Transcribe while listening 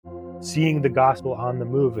seeing the gospel on the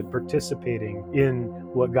move and participating in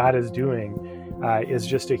what God is doing is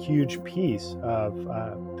just a huge piece of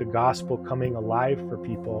the gospel coming alive for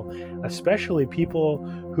people, especially people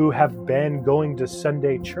who have been going to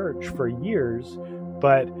Sunday church for years,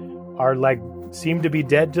 but are seem to be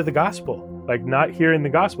dead to the gospel, not hearing the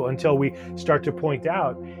gospel until we start to point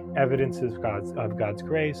out evidences of God's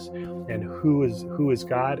grace and who is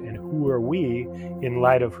God and who are we in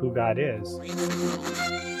light of who God is.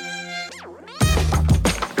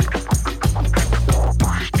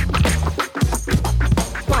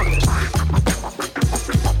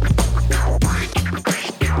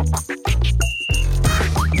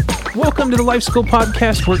 Welcome to the Life School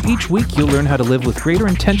Podcast, where each week you'll learn how to live with greater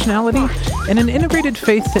intentionality and an integrated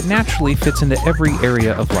faith that naturally fits into every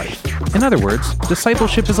area of life. In other words,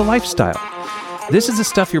 discipleship is a lifestyle. This is the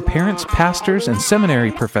stuff your parents, pastors, and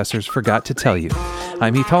seminary professors forgot to tell you.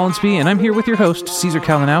 I'm Heath Hollinsby, and I'm here with your host, Caesar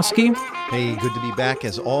Kalinowski. Hey, good to be back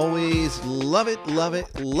as always. Love it,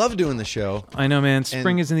 love doing the show. I know, man.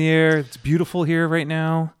 Spring is in the air. It's beautiful here right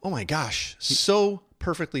now. Oh my gosh, so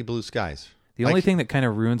perfectly blue skies. The only thing that kind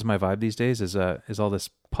of ruins my vibe these days is all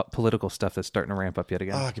this political stuff that's starting to ramp up yet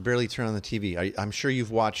again. Oh, I can barely turn on the TV. I'm sure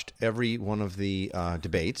you've watched every one of the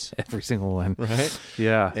debates. Every single one. Right?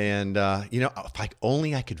 Yeah. And, if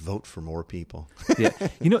only I could vote for more people. Yeah.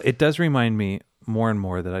 It does remind me more and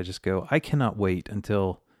more that I just go, I cannot wait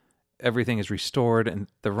until everything is restored and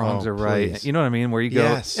the wrongs are right. Please. You know what I mean? Where you go,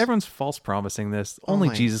 yes. Everyone's false promising this. Only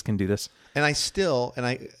Jesus can do this. And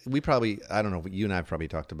we probably, I don't know, you and I have probably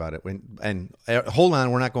talked about it. Hold on,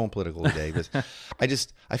 we're not going political today. But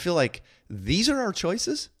I feel like these are our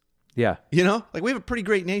choices. Yeah. We have a pretty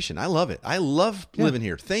great nation. I love it. I love living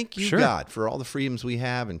here. Thank you, God, for all the freedoms we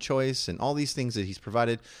have and choice and all these things that He's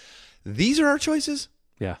provided. These are our choices.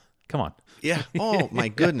 Yeah. Come on. Yeah. Oh, my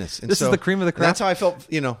goodness. And this is the cream of the crop. That's how I felt,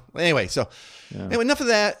 Anyway, anyway, enough of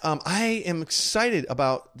that. I am excited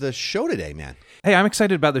about the show today, man. Hey, I'm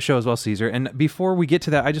excited about the show as well, Caesar. And before we get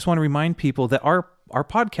to that, I just want to remind people that our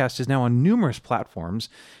podcast is now on numerous platforms,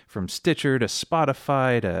 from Stitcher to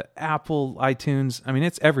Spotify to Apple, iTunes. I mean,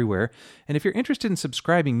 it's everywhere. And if you're interested in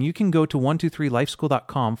subscribing, you can go to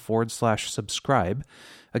 123lifeschool.com/subscribe.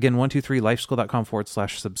 Again,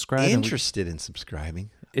 123lifeschool.com/subscribe. Interested in subscribing?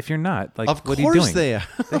 If you're not, of what are you doing? They are.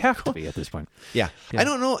 They have to be at this point. Yeah. I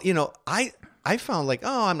don't know. I found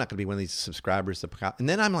I'm not going to be one of these subscribers. And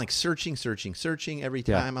then I'm searching every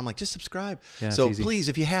time. I'm just subscribe. Yeah, so please,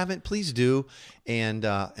 if you haven't, please do. And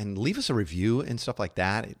leave us a review and stuff like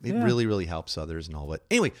that. It really, really helps others and all. But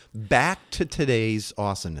anyway, back to today's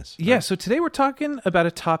awesomeness. Right? Yeah. So today we're talking about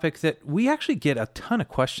a topic that we actually get a ton of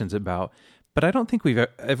questions about, but I don't think we've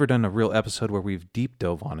ever done a real episode where we've deep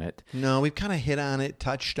dove on it. No, we've kind of hit on it,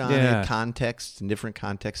 touched on it, context and different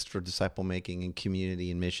contexts for disciple making and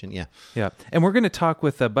community and mission. Yeah. Yeah. And we're going to talk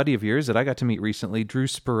with a buddy of yours that I got to meet recently, Drew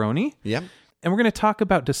Speroni. Yep. And we're going to talk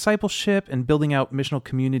about discipleship and building out missional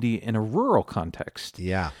community in a rural context.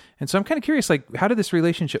 Yeah. And so I'm kind of curious, how did this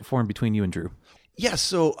relationship form between you and Drew? Yeah.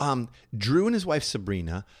 So Drew and his wife,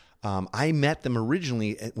 Sabrina, I met them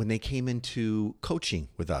originally when they came into coaching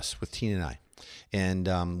with us, with Tina and I.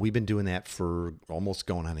 And we've been doing that for almost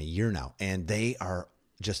going on a year now. And they are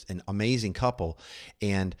just an amazing couple.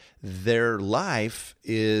 And their life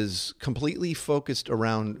is completely focused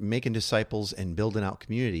around making disciples and building out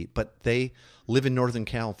community. But they live in Northern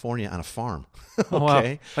California on a farm. Okay. Oh,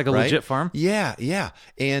 wow. Like a legit farm? Yeah, yeah.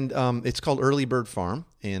 And it's called Early Bird Farm.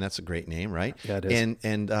 And that's a great name, right? Yeah, it is.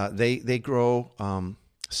 And they grow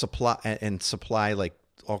supply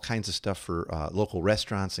all kinds of stuff for local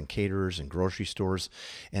restaurants and caterers and grocery stores.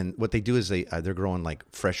 And what they do is they're growing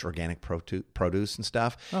fresh organic produce and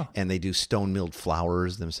stuff. Oh. And they do stone milled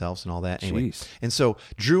flours themselves and all that. Anyway, Jeez. and so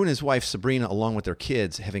Drew and his wife Sabrina, along with their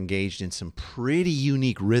kids, have engaged in some pretty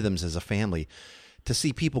unique rhythms as a family to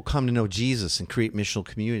see people come to know Jesus and create missional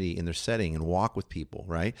community in their setting and walk with people,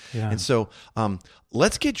 right? Yeah. And so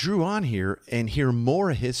let's get Drew on here and hear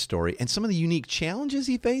more of his story and some of the unique challenges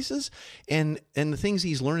he faces and the things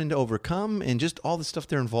he's learning to overcome and just all the stuff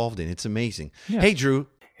they're involved in. It's amazing. Yeah. Hey, Drew.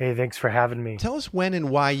 Hey, thanks for having me. Tell us when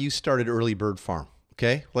and why you started Early Bird Farm,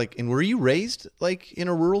 okay? And were you raised in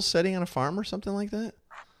a rural setting on a farm or something like that?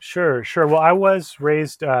 Sure. Well, I was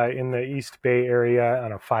raised in the East Bay area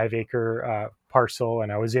on a 5-acre parcel,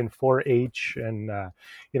 and I was in 4-H and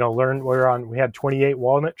learned we had 28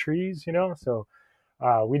 walnut trees, so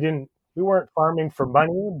we weren't farming for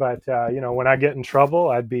money, but when I get in trouble,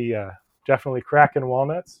 I'd be definitely cracking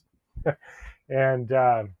walnuts. And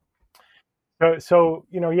I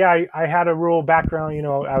had a rural background.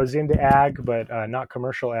 I was into ag, but not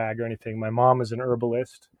commercial ag or anything. My mom is an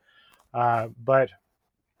herbalist, but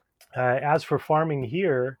As for farming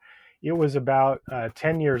here, it was about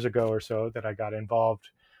 10 years ago or so that I got involved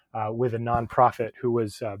with a nonprofit who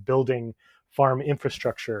was building farm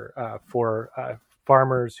infrastructure for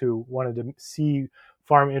farmers who wanted to see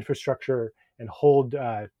farm infrastructure and hold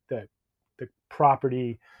the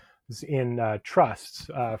property in trusts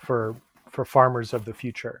for farmers of the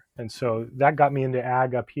future. And so that got me into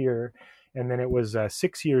ag up here. And then it was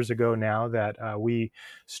 6 years ago now that we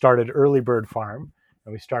started Early Bird Farm.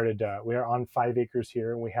 And we are on 5 acres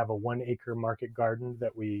here, and we have a 1 acre market garden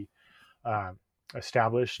that we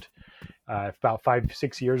established about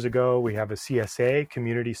 5-6 years ago. We have a CSA,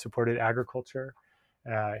 community supported agriculture,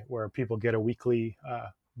 where people get a weekly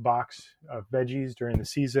box of veggies during the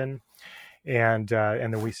season. And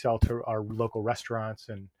then we sell to our local restaurants.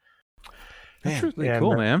 And that's really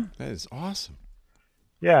cool, man. That is awesome.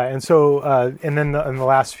 Yeah, and so and then in the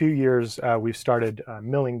last few years, we've started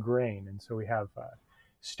milling grain, and so we have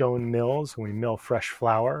stone mills. We mill fresh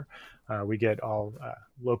flour. We get all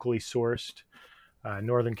locally sourced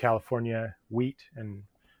Northern California wheat and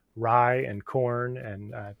rye and corn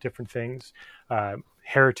and different things.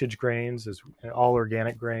 Heritage grains is all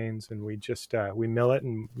organic grains, and we just we mill it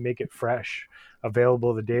and make it fresh,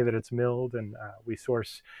 available the day that it's milled, and we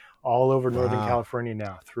source all over Northern California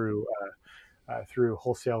now through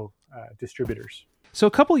wholesale distributors. So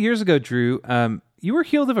a couple years ago, Drew, you were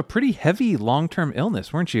healed of a pretty heavy long-term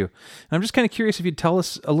illness, weren't you? And I'm just kind of curious if you'd tell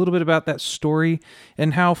us a little bit about that story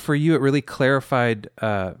and how for you it really clarified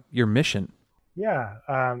your mission. Yeah.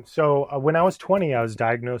 So when I was 20, I was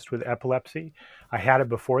diagnosed with epilepsy. I had it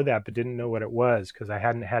before that, but didn't know what it was because I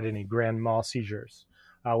hadn't had any grand mal seizures.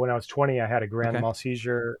 When I was 20, I had a grand mal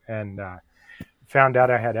seizure and found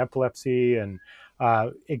out I had epilepsy, and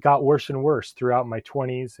it got worse and worse throughout my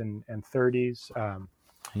 20s and 30s.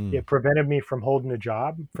 It prevented me from holding a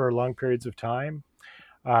job for long periods of time.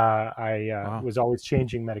 I was always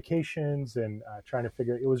changing medications and trying to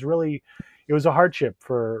figure. It was a hardship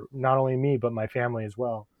for not only me but my family as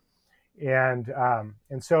well. And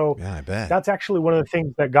so I bet. That's actually one of the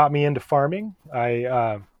things that got me into farming.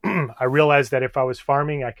 I realized that if I was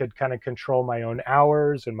farming, I could kind of control my own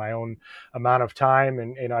hours and my own amount of time,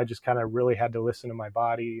 and I just kind of really had to listen to my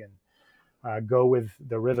body and go with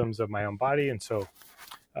the rhythms of my own body. And so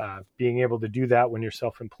being able to do that when you're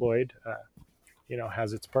self-employed,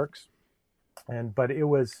 has its perks. But it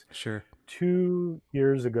was 2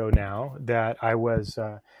 years ago now that I was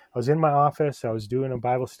in my office. I was doing a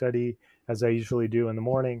Bible study as I usually do in the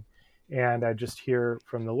morning, and I just hear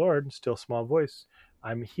from the Lord, still small voice,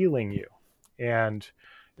 "I'm healing you." And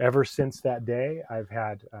ever since that day, I've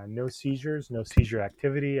had no seizures, no seizure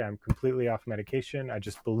activity. I'm completely off medication. I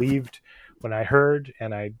just believed when I heard,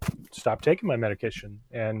 and I stopped taking my medication.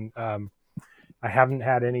 And I haven't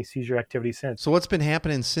had any seizure activity since. So what's been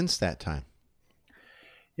happening since that time?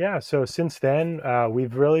 Yeah, so since then,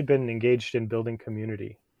 we've really been engaged in building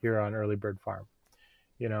community here on Early Bird Farm.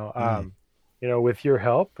 With your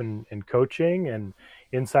help and coaching and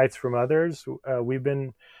insights from others, we've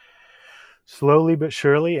been slowly but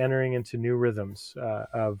surely entering into new rhythms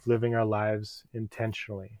of living our lives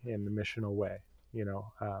intentionally in the missional way.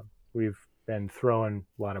 We've been throwing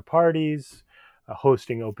a lot of parties,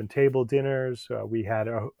 hosting open table dinners. We had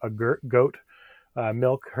a goat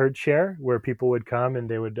milk herd share where people would come and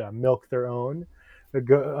they would milk their own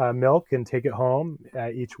milk and take it home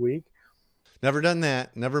each week. Never done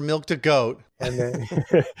that. Never milked a goat. And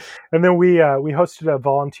then we hosted a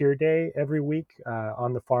volunteer day every week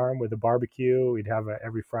on the farm with a barbecue. We'd have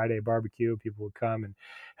every Friday barbecue. People would come and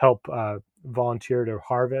help volunteer to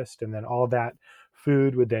harvest, and then all that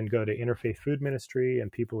food would then go to Interfaith Food Ministry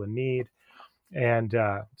and people in need. And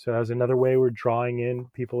so that was another way we're drawing in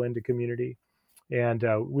people into community. And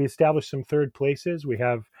we established some third places. We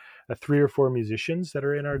have 3 or 4 musicians that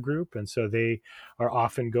are in our group, and so they are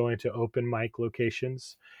often going to open mic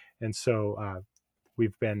locations. And so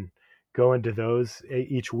we've been going to those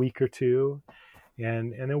each week or two.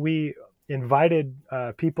 And then we invited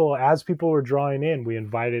people, as people were drawing in, we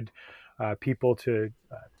invited people to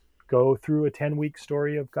go through a 10-week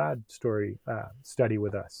story of God story study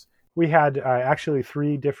with us. We had actually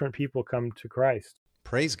 3 different people come to Christ.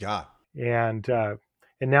 Praise God. And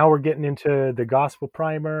now we're getting into the gospel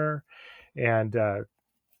primer and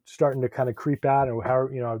starting to kind of creep out. And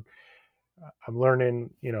how, I'm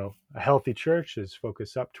learning, a healthy church is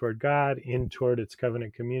focused up toward God, in toward its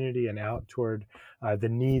covenant community, and out toward the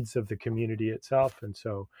needs of the community itself. And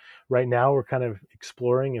so right now we're kind of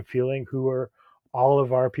exploring and feeling who are all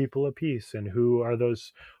of our people of peace, and who are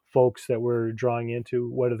those folks that we're drawing into.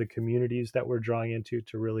 What are the communities that we're drawing into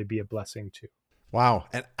to really be a blessing to? Wow.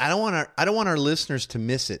 And I don't want our listeners to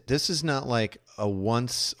miss it. This is not like a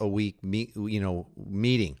once a week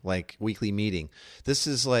meeting, like weekly meeting. This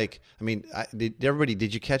is like, I mean,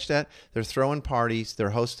 did you catch that? They're throwing parties. They're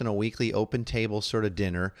hosting a weekly open table sort of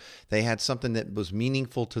dinner. They had something that was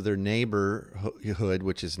meaningful to their neighborhood,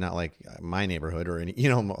 which is not like my neighborhood or any,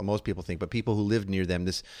 most people think, but people who lived near them,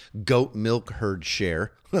 this goat milk herd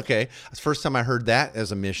share. Okay. It's the first time I heard that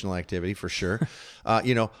as a missional activity for sure.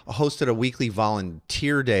 Hosted a weekly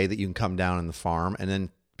volunteer day that you can come down on the farm, and then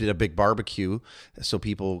did a big barbecue. So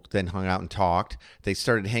people then hung out and talked. They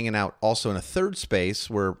started hanging out also in a third space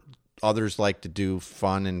where others like to do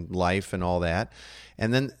fun and life and all that.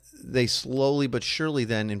 And then they slowly but surely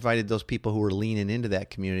then invited those people who were leaning into that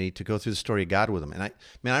community to go through the story of God with them. And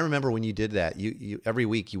I remember when you did that, you every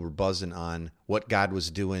week you were buzzing on what God was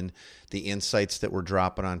doing, the insights that were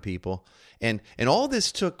dropping on people. And all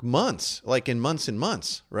this took months, like in months and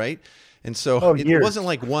months, right? And so it wasn't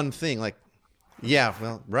like one thing, like, yeah,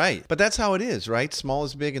 well, right. But that's how it is, right? Small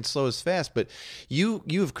is big and slow is fast. But you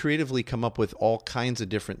have creatively come up with all kinds of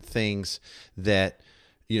different things that,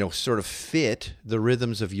 sort of fit the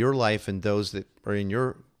rhythms of your life and those that are in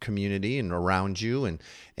your community and around you.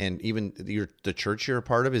 And even the church you're a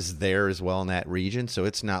part of is there as well in that region. So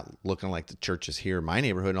it's not looking like the church is here in my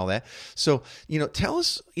neighborhood and all that. So, tell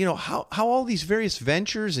us, how all these various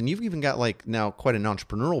ventures, and you've even got like now quite an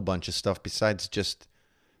entrepreneurial bunch of stuff besides just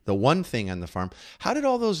the one thing on the farm. How did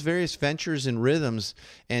all those various ventures and rhythms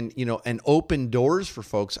and open doors for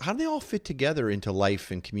folks, how do they all fit together into life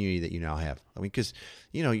and community that you now have? I mean, because,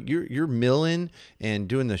 you're milling and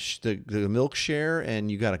doing the milk share, and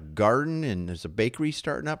you got a garden and there's a bakery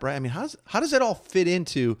starting up, right? I mean, how does that all fit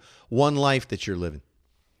into one life that you're living?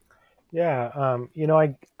 Yeah.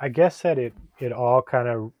 I guess that it all kind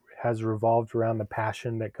of has revolved around the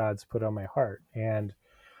passion that God's put on my heart. And,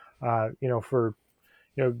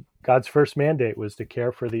 God's first mandate was to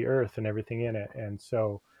care for the earth and everything in it. And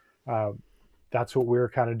so that's what we're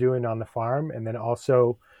kind of doing on the farm. And then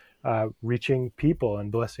also reaching people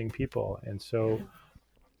and blessing people. And so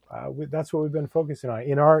that's what we've been focusing on.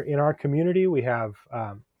 In our community, we have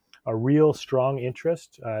a real strong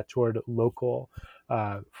interest toward local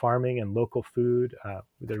farming and local food.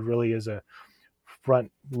 There really is a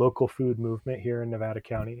front local food movement here in Nevada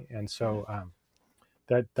County. And so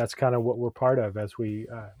that's kind of what we're part of as we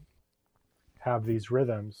have these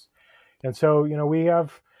rhythms. And so, we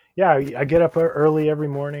have, I get up early every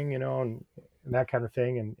morning, and that kind of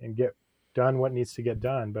thing, and get done what needs to get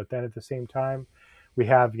done. But then at the same time, we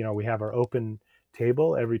have our open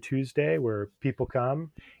table every Tuesday where people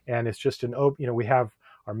come, and it's just we have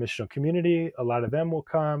our missional community. A lot of them will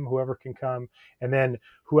come, whoever can come. And then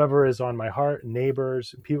whoever is on my heart,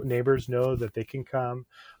 neighbors know that they can come.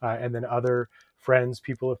 And then other friends,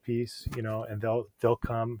 people of peace, and they'll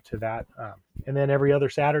come to that. And then every other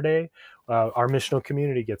Saturday, our missional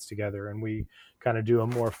community gets together and we kind of do a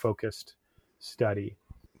more focused study.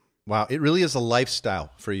 Wow. It really is a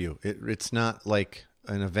lifestyle for you. It's not like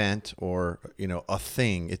an event or, a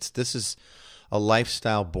thing. This is a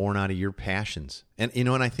lifestyle born out of your passions. And,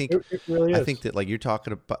 and I think, it really is. I think that like you're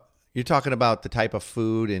talking about the type of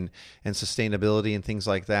food and sustainability and things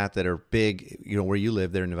like that are big, where you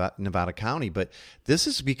live there in Nevada County. But this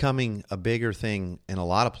is becoming a bigger thing in a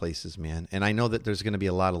lot of places, man. And I know that there's going to be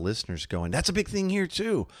a lot of listeners going, that's a big thing here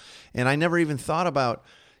too. And I never even thought about,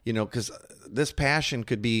 because this passion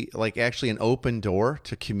could be like actually an open door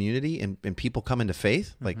to community and people come into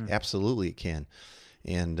faith. Like absolutely it can.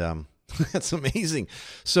 And, that's amazing.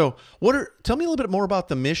 So tell me a little bit more about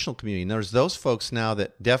the missional community. And there's those folks now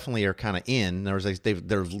that definitely are kind of in.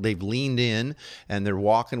 They've leaned in and they're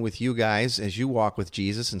walking with you guys as you walk with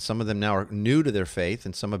Jesus. And some of them now are new to their faith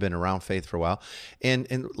and some have been around faith for a while.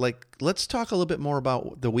 And like, let's talk a little bit more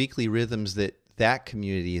about the weekly rhythms that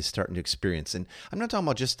community is starting to experience. And I'm not talking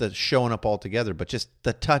about just the showing up all together, but just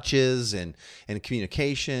the touches and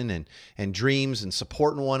communication and dreams and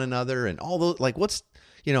supporting one another and all those, like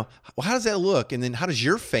how does that look? And then how does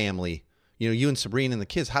your family, you and Sabrina and the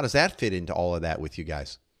kids, how does that fit into all of that with you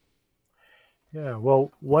guys? Yeah,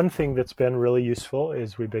 well, one thing that's been really useful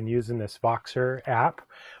is we've been using this Voxer app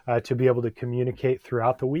to be able to communicate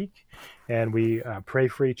throughout the week. And we pray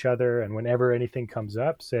for each other. And whenever anything comes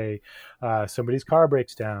up, say somebody's car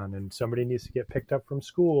breaks down and somebody needs to get picked up from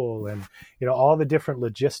school and, all the different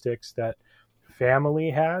logistics that family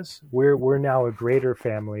has, we're now a greater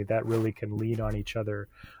family that really can lean on each other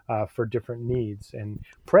for different needs and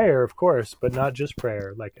prayer, of course, but not just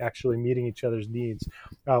prayer, like actually meeting each other's needs.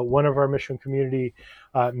 One of our mission community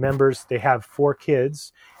members, they have 4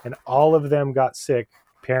 kids and all of them got sick,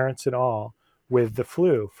 parents and all, with the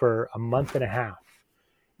flu for a month and a half.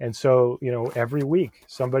 And so, every week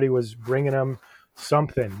somebody was bringing them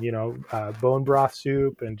something, bone broth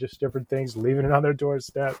soup and just different things, leaving it on their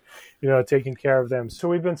doorstep, taking care of them. So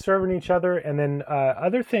we've been serving each other. And then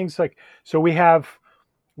other things so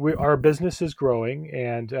our business is growing.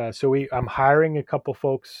 And I'm hiring a couple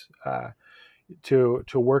folks to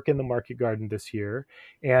work in the market garden this year.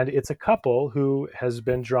 And it's a couple who has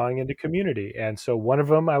been drawing into community. And so one of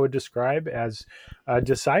them I would describe as a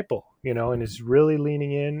disciple, and is really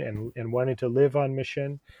leaning in and wanting to live on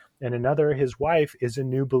mission. And another, his wife, is a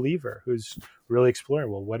new believer who's really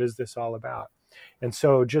exploring, well, what is this all about? And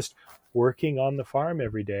so just working on the farm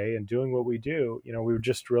every day and doing what we do, we've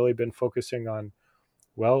just really been focusing on,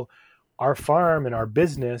 well, our farm and our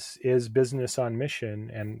business is business on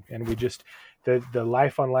mission. And we just, the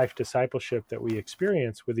life on life discipleship that we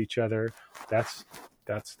experience with each other, that's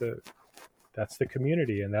the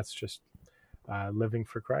community. And that's just living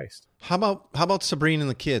for Christ. How about Sabrina and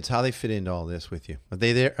the kids? How they fit into all this with you? Are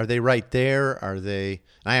they there? Are they right there? Are they?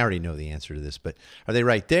 I already know the answer to this, but are they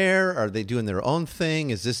right there? Are they doing their own thing?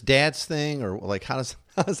 Is this Dad's thing, or how does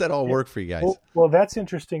that all work for you guys? Well, that's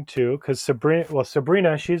interesting too, because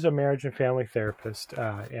Sabrina, she's a marriage and family therapist,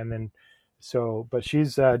 but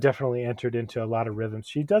she's definitely entered into a lot of rhythms.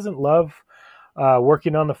 She doesn't love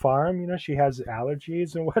working on the farm. She has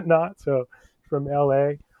allergies and whatnot. So from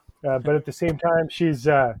LA. But at the same time,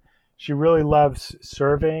 she really loves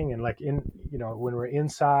serving and when we're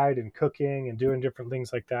inside and cooking and doing different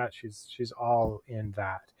things like that, she's all in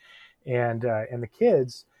that. And the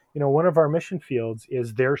kids, one of our mission fields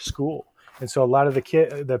is their school, and so a lot of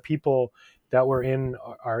the people that are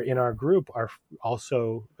in our group are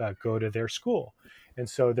also go to their school, and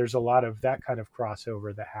so there's a lot of that kind of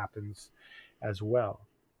crossover that happens as well.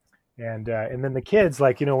 And then the kids,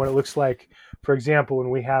 when it looks like, for example, when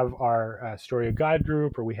we have our Story of God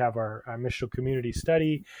group or we have our missional community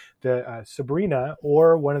study, the Sabrina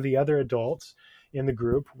or one of the other adults in the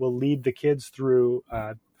group will lead the kids through,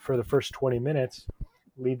 for the first 20 minutes,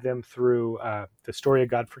 lead them through the Story of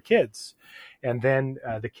God for kids. And then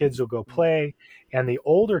the kids will go play. And the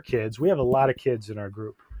older kids, we have a lot of kids in our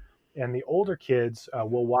group. And the older kids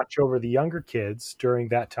will watch over the younger kids during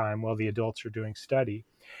that time while the adults are doing study.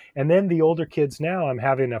 And then the older kids now, I'm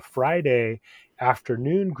having a Friday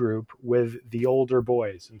afternoon group with the older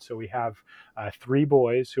boys. And so we have 3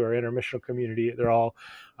 boys who are in our missional community. They're all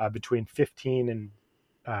between 15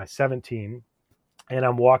 and 17. And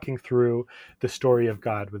I'm walking through the story of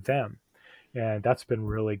God with them. And that's been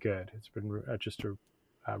really good. It's been just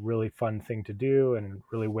a really fun thing to do and a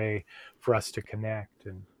really way for us to connect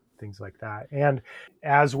and things like that. And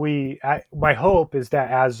my hope is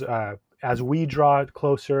that as we draw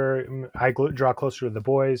closer, I draw closer to the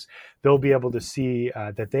boys, they'll be able to see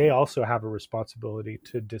that they also have a responsibility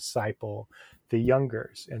to disciple the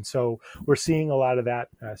youngers. And so we're seeing a lot of that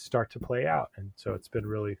start to play out. And so it's been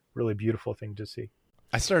really, really beautiful thing to see.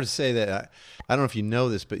 I started to say that, I don't know if you know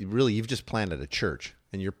this, but really you've just planted a church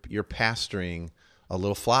and you're pastoring a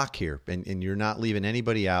little flock here, and you're not leaving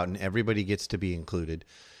anybody out, and everybody gets to be included.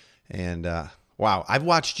 And wow, I've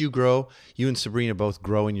watched you grow. You and Sabrina both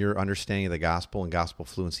grow in your understanding of the gospel and gospel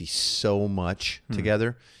fluency so much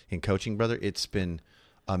together in coaching, brother. It's been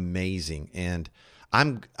amazing, and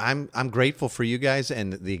I'm grateful for you guys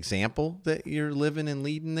and the example that you're living and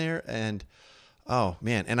leading there. And oh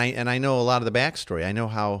man, and I know a lot of the backstory. I know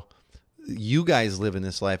how you guys live in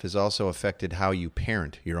this life has also affected how you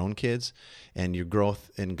parent your own kids, and your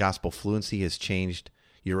growth in gospel fluency has changed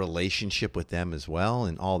your relationship with them as well,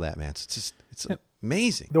 and all that, man. It's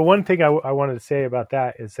amazing. The one thing I wanted to say about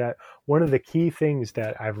that is that one of the key things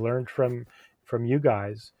that I've learned from you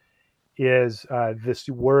guys is this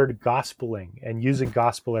word gospeling and using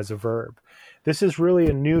gospel as a verb. This is really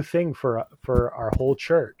a new thing for our whole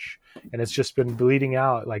church. And it's just been bleeding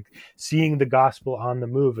out, like seeing the gospel on the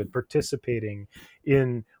move and participating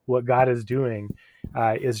in what God is doing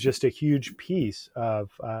is just a huge piece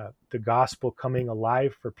of the gospel coming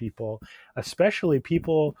alive for people, especially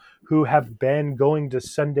people who have been going to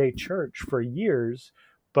Sunday church for years,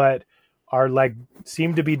 but are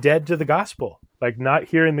seem to be dead to the gospel, not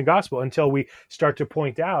hearing the gospel until we start to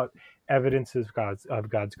point out evidence of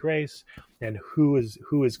God's grace and who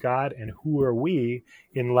is God and who are we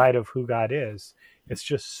in light of who God is. It's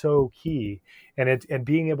just so key. And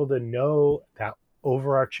being able to know that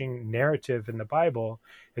overarching narrative in the Bible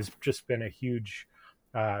has just been a huge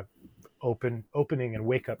opening and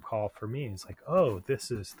wake up call for me. It's oh,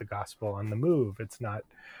 this is the gospel on the move. It's not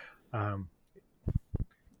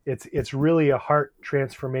it's really a heart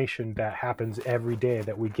transformation that happens every day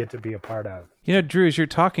that we get to be a part of. Drew, as you're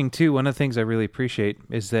talking too, one of the things I really appreciate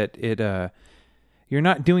is that you're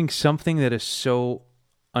not doing something that is so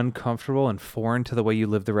uncomfortable and foreign to the way you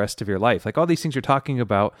live the rest of your life. Like all these things you're talking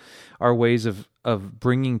about are ways of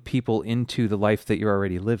bringing people into the life that you're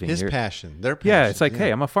already living. Their passion. Yeah, it's like, hey,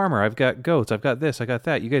 I'm a farmer. I've got goats. I've got this. I got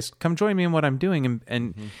that. You guys come join me in what I'm doing.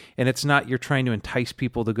 And it's not you're trying to entice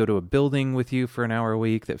people to go to a building with you for an hour a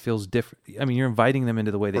week that feels different. I mean, you're inviting them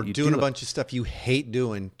into the way that you do. Doing a bunch of stuff you hate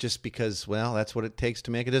doing just because, well, that's what it takes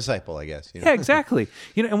to make a disciple, I guess. Yeah, exactly.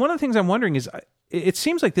 And one of the things I'm wondering is, it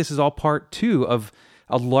seems like this is all part too of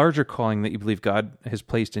a larger calling that you believe God has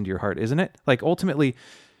placed into your heart, isn't it? Like ultimately,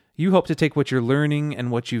 you hope to take what you're learning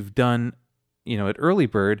and what you've done, at Early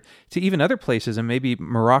Bird to even other places, and maybe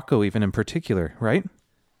Morocco even in particular, right?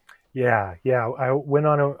 Yeah. I went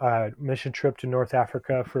on a mission trip to North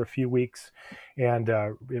Africa for a few weeks, and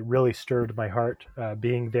it really stirred my heart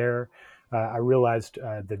being there. I realized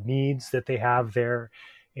the needs that they have there,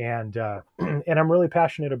 and I'm really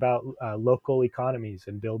passionate about local economies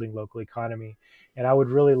and building local economy. And I would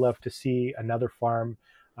really love to see another farm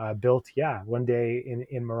built, one day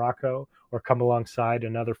in Morocco, or come alongside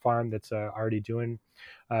another farm that's already doing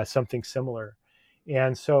something similar.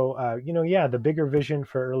 And so, the bigger vision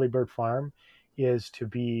for Early Bird Farm is to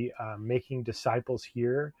be making disciples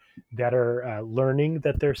here that are learning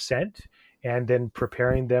that they're sent, and then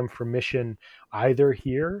preparing them for mission either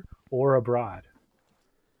here or abroad.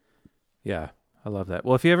 Yeah, I love that.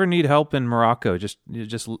 Well, if you ever need help in Morocco, just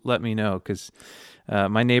let me know, because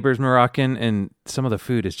my neighbor's Moroccan, and some of the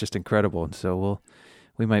food is just incredible. And so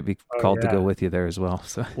we might be called to go with you there as well.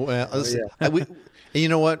 So, well, listen, you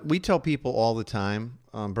know what? We tell people all the time,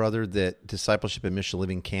 brother, that discipleship and mission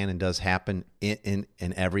living can and does happen in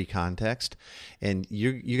every context. And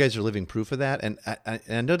you guys are living proof of that. And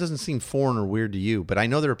I know it doesn't seem foreign or weird to you, but I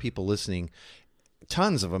know there are people listening,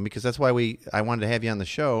 tons of them, because that's why I wanted to have you on the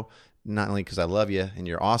show. Not only because I love you and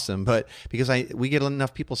you're awesome, but because we get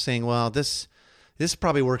enough people saying, well, this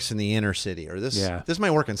probably works in the inner city, or this might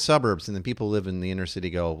work in suburbs. And then people who live in the inner city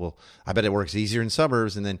go, well, I bet it works easier in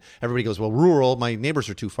suburbs. And then everybody goes, well, rural, my neighbors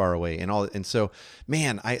are too far away and all. And so,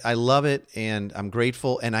 man, I love it, and I'm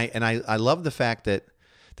grateful. And I love the fact that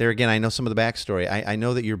there, again, I know some of the backstory. I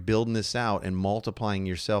know that you're building this out and multiplying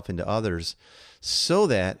yourself into others, so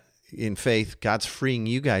that in faith, God's freeing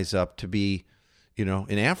you guys up to be,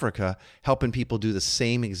 in Africa, helping people do the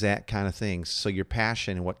same exact kind of things. So your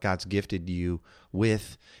passion and what God's gifted you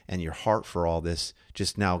with, and your heart for all this,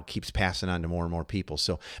 just now keeps passing on to more and more people.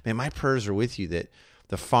 So, man, my prayers are with you that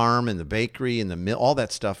the farm and the bakery and the mill, all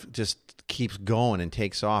that stuff just keeps going and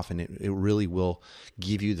takes off, and it really will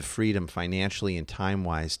give you the freedom financially and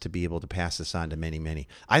time-wise to be able to pass this on to many, many.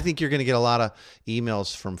 I think you're going to get a lot of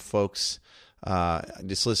emails from folks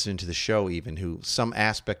just listening to the show, even, who some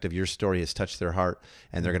aspect of your story has touched their heart,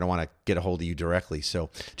 and they're going to want to get a hold of you directly.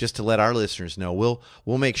 So just to let our listeners know, we'll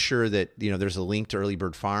make sure that there's a link to Early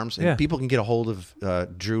Bird Farms, and people can get a hold of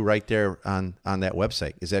Drew right there on that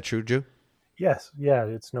website. Is that true, Drew? Yes. Yeah,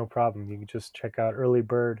 it's no problem. You can just check out Early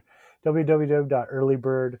Bird,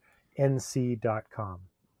 www.earlybirdnc.com.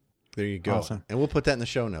 There you go. Awesome. And we'll put that in the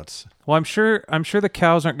show notes. Well, I'm sure the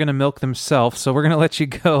cows aren't going to milk themselves, so we're going to let you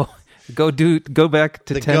go. Go back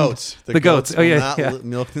to the 10. Goats. The goats. Oh, yeah.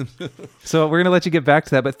 Milk them. So we're going to let you get back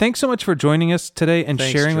to that. But thanks so much for joining us today and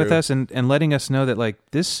sharing Drew. with us and letting us know that, like,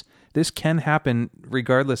 this can happen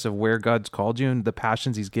regardless of where God's called you and the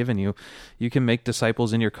passions he's given you. You can make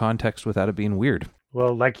disciples in your context without it being weird.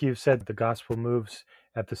 Well, like you've said, the gospel moves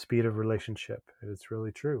at the speed of relationship. It's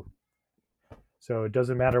really true. So it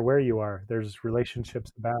doesn't matter where you are. There's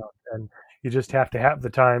relationships abound, and you just have to have the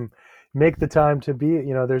time. Make the time to be,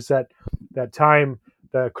 there's that time,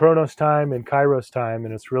 the Chronos time and Kairos time.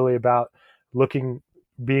 And it's really about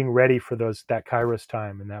being ready for that Kairos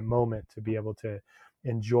time and that moment to be able to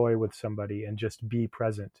enjoy with somebody and just be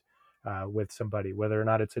present with somebody, whether or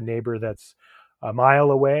not it's a neighbor that's a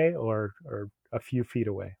mile away or a few feet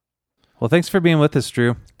away. Well, thanks for being with us,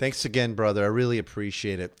 Drew. Thanks again, brother. I really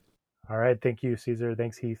appreciate it. All right. Thank you, Caesar.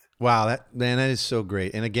 Thanks, Heath. Wow, that is so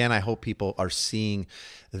great. And again, I hope people are seeing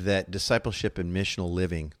that discipleship and missional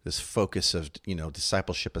living, this focus of,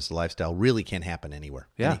 discipleship as a lifestyle, really can happen anywhere.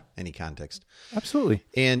 Yeah. Any context. Absolutely.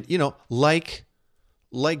 And, like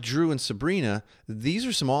Drew and Sabrina, these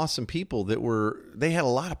are some awesome people they had a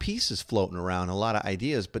lot of pieces floating around, a lot of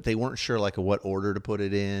ideas, but they weren't sure like what order to put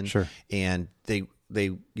it in. Sure. And they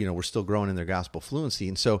were still growing in their gospel fluency.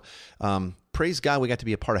 And so, praise God, we got to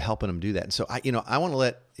be a part of helping them do that. And so I want to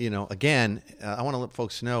let, I want to let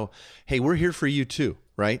folks know, hey, we're here for you too,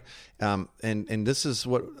 right? And this is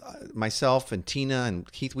what myself and Tina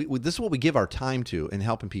and Keith, this is what we give our time to in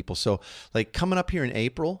helping people. So like coming up here in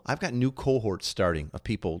April, I've got new cohorts starting of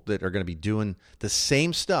people that are going to be doing the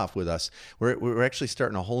same stuff with us. We're actually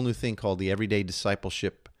starting a whole new thing called the Everyday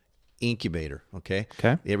Discipleship Incubator. Okay.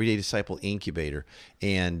 Okay. The Everyday Disciple Incubator.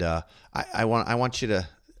 And I want you to,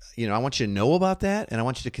 I want you to know about that, and I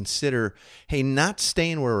want you to consider, hey, not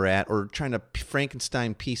staying where we're at or trying to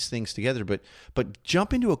Frankenstein piece things together, but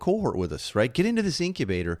jump into a cohort with us, right? Get into this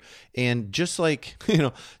incubator, and just like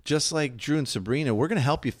Drew and Sabrina, we're going to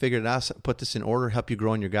help you figure it out, put this in order, help you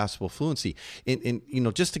grow in your gospel fluency. And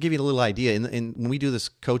just to give you a little idea, and when we do this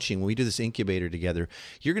coaching, when we do this incubator together,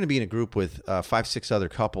 you're going to be in a group with 5-6 other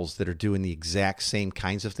couples that are doing the exact same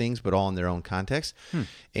kinds of things, but all in their own context,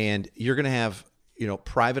 and you're going to have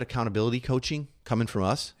private accountability coaching coming from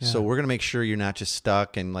us. Yeah. So we're going to make sure you're not just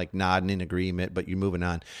stuck and like nodding in agreement, but you're moving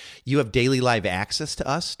on. You have daily live access to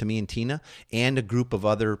us, to me and Tina, and a group of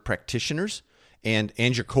other practitioners and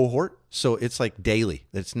your cohort. So it's like daily.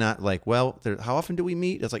 It's not like, well, how often do we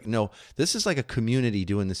meet? It's like, no, this is like a community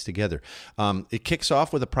doing this together. It kicks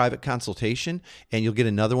off with a private consultation, and you'll get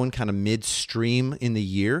another one kind of midstream in the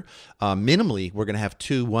year. Minimally, we're going to have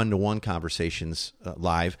 2 one-to-one conversations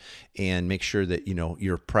live and make sure that,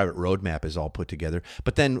 your private roadmap is all put together.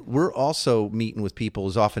 But then we're also meeting with people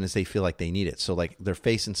as often as they feel like they need it. So like they're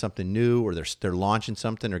facing something new, or they're launching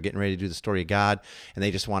something, or getting ready to do the story of God, and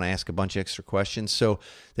they just want to ask a bunch of extra questions. So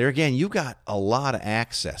there again, you've got a lot of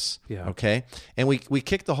access. Yeah. Okay. And we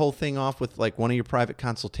kick the whole thing off with like one of your private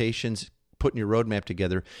consultations, putting your roadmap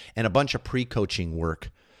together, and a bunch of pre-coaching work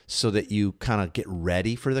so that you kind of get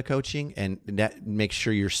ready for the coaching, and that makes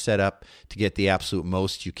sure you're set up to get the absolute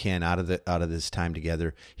most you can out of this time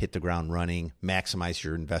together, hit the ground running, maximize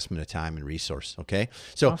your investment of time and resource. Okay.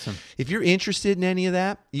 So awesome. If you're interested in any of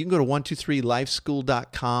that, you can go to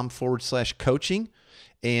 123lifeschool.com/coaching.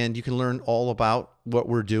 And you can learn all about what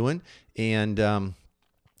we're doing and the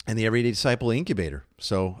Everyday Disciple Incubator.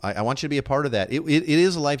 So I want you to be a part of that. It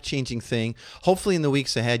is a life-changing thing. Hopefully in the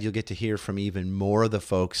weeks ahead, you'll get to hear from even more of the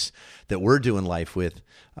folks that we're doing life with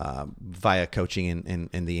via coaching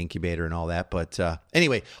and the incubator and all that. But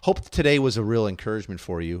anyway, hope today was a real encouragement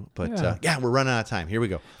for you. But we're running out of time. Here we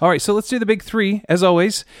go. All right, so let's do the big 3. As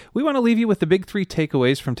always, we want to leave you with the big 3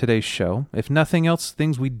 takeaways from today's show. If nothing else,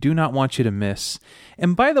 things we do not want you to miss.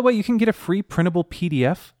 And by the way, you can get a free printable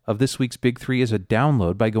PDF of this week's Big 3 as a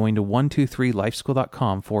download by going to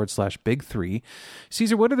 123lifeschool.com/big3.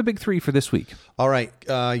 Caesar, what are the big 3 for this week? All right.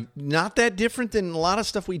 Not that different than a lot of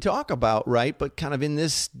stuff we talk about, right? But kind of in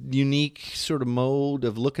this unique sort of mode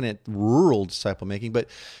of looking at rural disciple making. But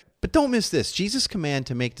don't miss this. Jesus' command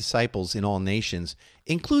to make disciples in all nations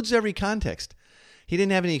includes every context. He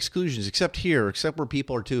didn't have any exclusions except here, except where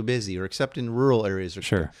people are too busy, or except in rural areas, or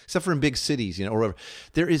sure, except for in big cities, or wherever.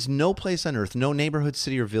 There is no place on earth, no neighborhood,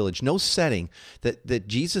 city, or village, no setting that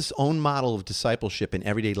Jesus' own model of discipleship in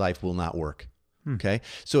everyday life will not work. Okay?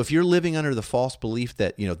 So if you're living under the false belief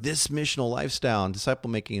that, this missional lifestyle and disciple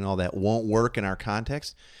making and all that won't work in our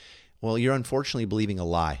context, well, you're unfortunately believing a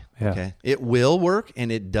lie. Yeah. Okay? It will work, and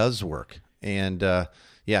it does work. And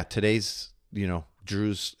today's,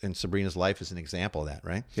 Drew's and Sabrina's life is an example of that,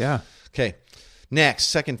 right? Yeah. Okay. Next,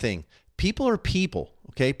 second thing. People are people,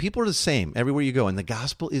 okay? People are the same everywhere you go, and the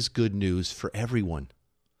gospel is good news for everyone.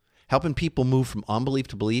 Helping people move from unbelief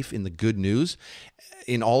to belief in the good news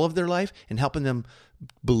in all of their life, and helping them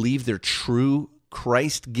believe their true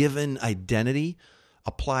Christ-given identity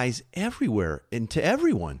applies everywhere and to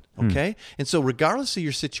everyone, okay? And so regardless of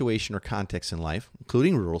your situation or context in life,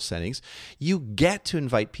 including rural settings, you get to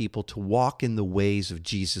invite people to walk in the ways of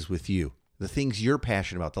Jesus with you, the things you're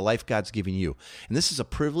passionate about, the life God's given you. And this is a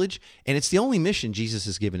privilege, and it's the only mission Jesus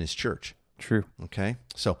has given his church. True. Okay.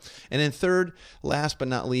 So, and then third, last but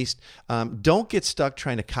not least, don't get stuck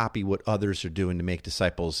trying to copy what others are doing to make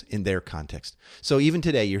disciples in their context. So even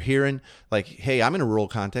today, you're hearing like, "Hey, I'm in a rural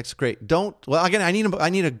context." Great. Again, I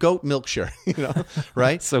need a goat milk share.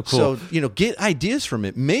 Right? So cool. So get ideas from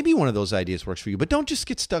it. Maybe one of those ideas works for you, but don't just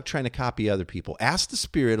get stuck trying to copy other people. Ask the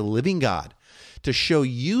Spirit of the living God to show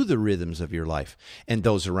you the rhythms of your life and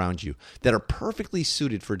those around you that are perfectly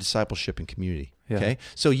suited for discipleship and community. Yeah. Okay?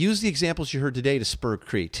 So use the examples you heard today to spur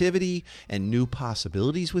creativity and new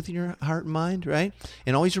possibilities within your heart and mind, right?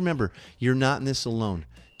 And always remember, you're not in this alone.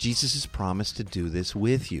 Jesus has promised to do this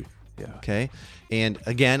with you. Yeah. Okay. And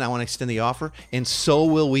again, I want to extend the offer, and so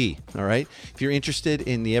will we. All right. If you're interested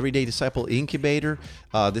in the Everyday Disciple Incubator,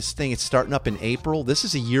 this thing is starting up in April. This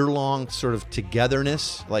is a year-long sort of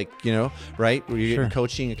togetherness, right? Where you're getting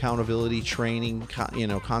coaching, accountability, training,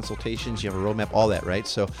 consultations. You have a roadmap, all that, right?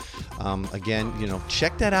 So, again,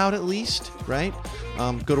 check that out at least, right?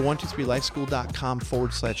 Go to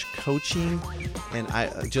 123lifeschool.com/coaching, and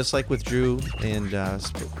I just like with Drew and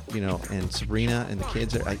and Sabrina and the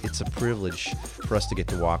kids, it's a privilege for us to get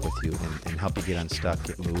to walk with you and help you get unstuck,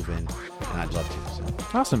 get moving, and I'd love to. So.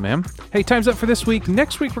 Awesome, man. Hey, time's up for this week.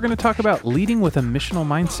 Next week, we're going to talk about leading with a missional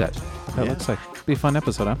mindset. That looks like it'll be a fun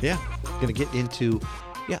episode, huh? Yeah. Going to get into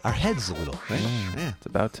our heads a little, right? Yeah. It's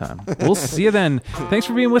about time. We'll see you then. Thanks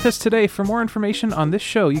for being with us today. For more information on this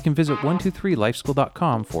show, you can visit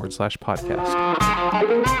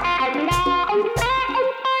 123lifeschool.com/podcast.